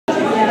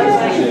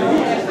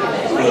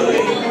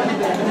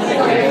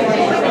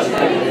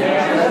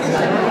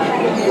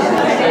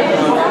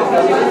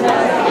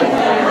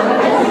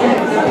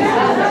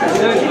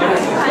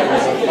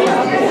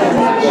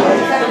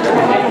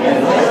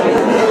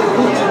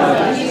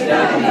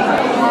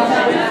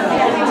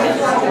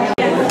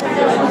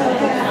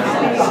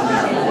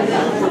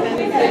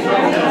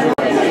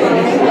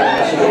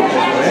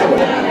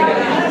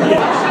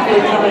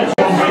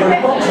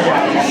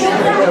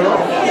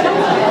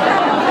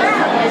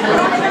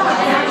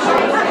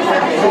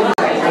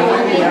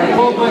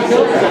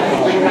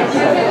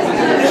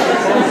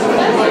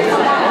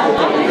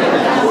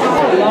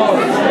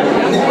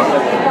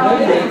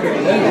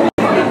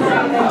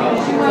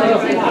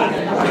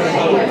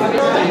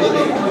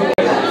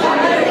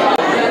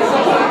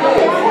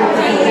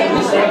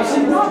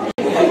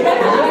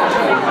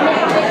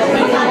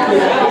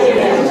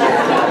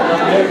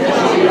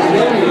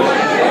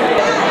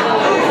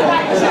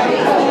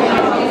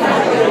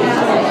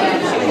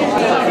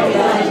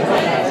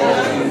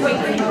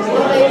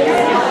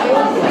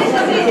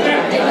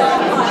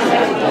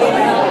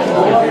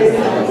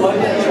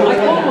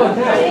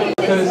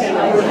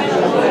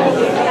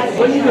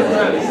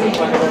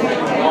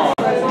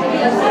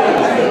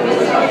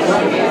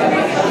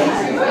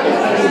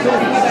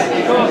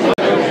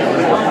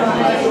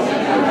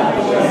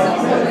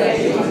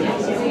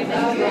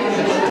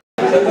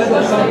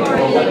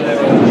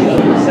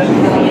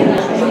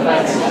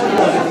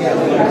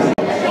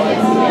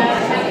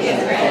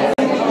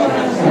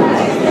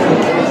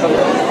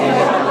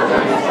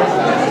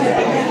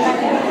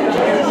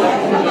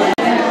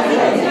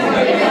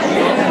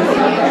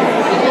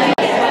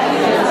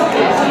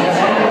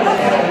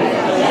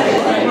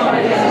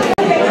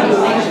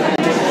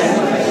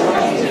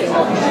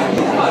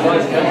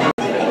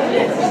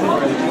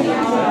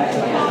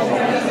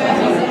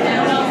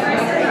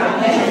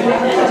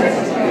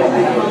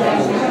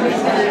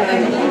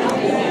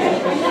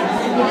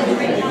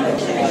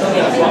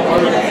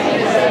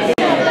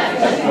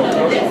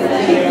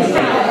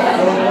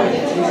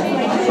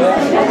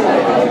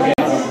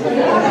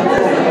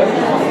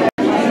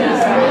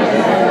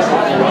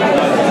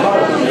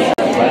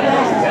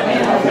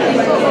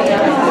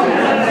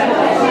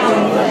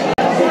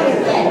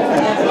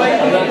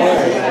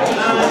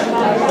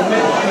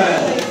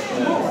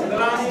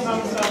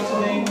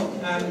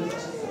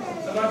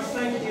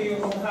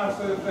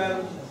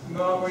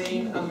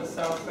Margarine and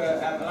myself for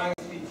allowing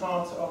us to be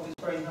part of this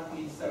very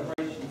happy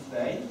celebration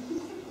today.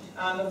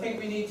 And I think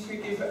we need to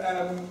give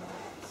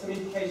some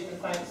indication of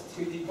thanks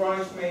to the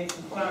bridesmaids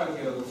and flower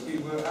girls who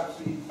were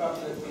absolutely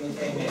fabulous when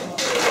they came in.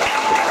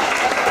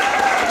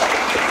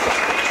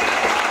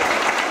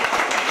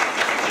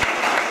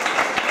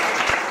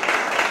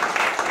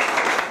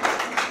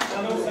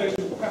 And also,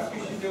 perhaps we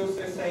should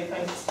also say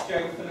thanks to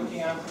Joe for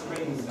looking after the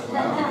rings so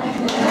well.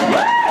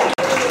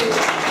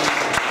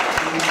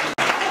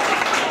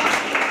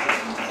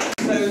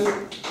 So,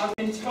 I've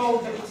been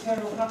told that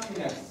eternal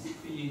happiness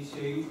for you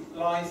two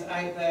lies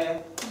out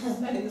there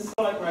in the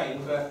slight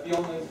rain, but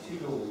beyond those two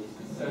doors.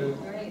 So,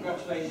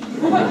 congratulations.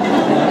 So,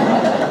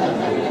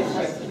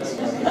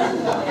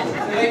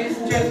 ladies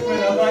and gentlemen,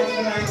 I'd like to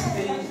announce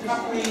the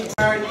happily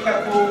married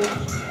couple.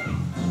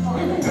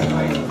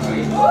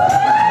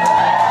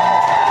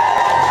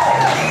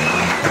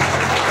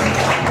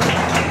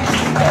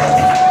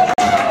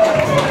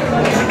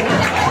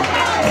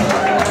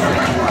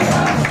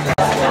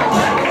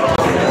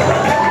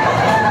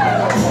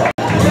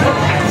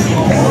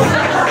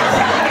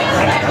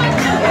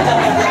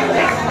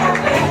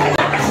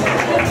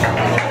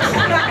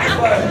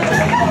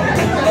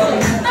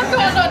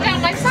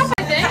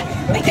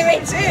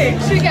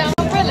 Should we get our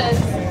umbrellas?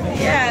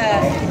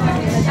 Yeah.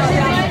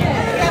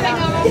 Grabbing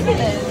our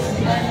umbrellas.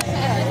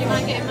 Do you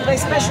mind getting mine?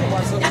 Those special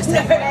ones or just no.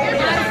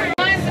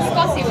 Mine's the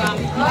Scotty one.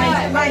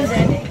 Mine's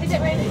Eddie. Is it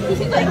really?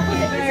 Thank you.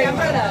 The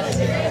umbrella. Oh,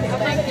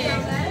 thank you.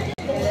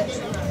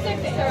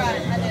 It's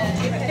alright.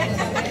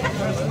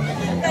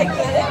 Thank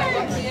you.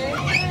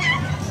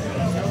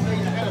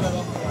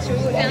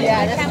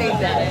 Yeah, let's leave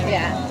that.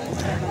 Yeah.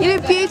 You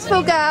look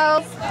beautiful,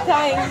 girls.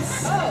 Thanks.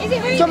 Is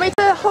it really? Do you want me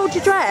to hold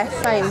your dress?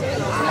 Same. Do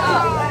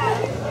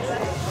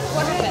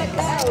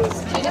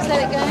you just let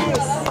it go?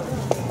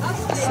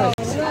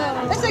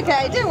 It's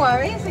okay, don't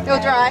worry. It's okay. You'll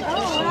dry.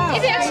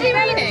 Is it actually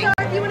raining?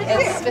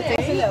 It's spitting.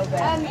 A little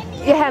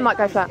bit. Your hair might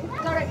go flat.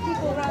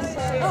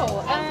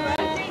 Oh,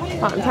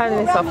 Right, I'm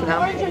turning this off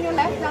now. Orange on your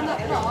left, down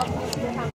that top.